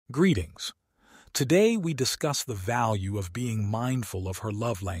Greetings. Today we discuss the value of being mindful of her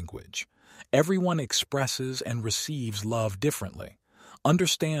love language. Everyone expresses and receives love differently.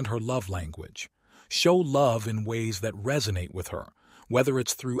 Understand her love language. Show love in ways that resonate with her, whether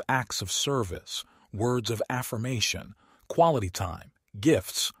it's through acts of service, words of affirmation, quality time,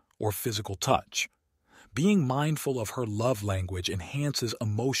 gifts, or physical touch. Being mindful of her love language enhances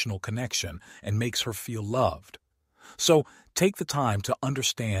emotional connection and makes her feel loved. So, take the time to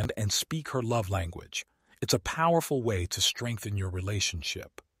understand and speak her love language. It's a powerful way to strengthen your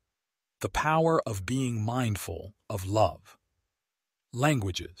relationship. The power of being mindful of love.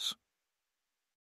 Languages.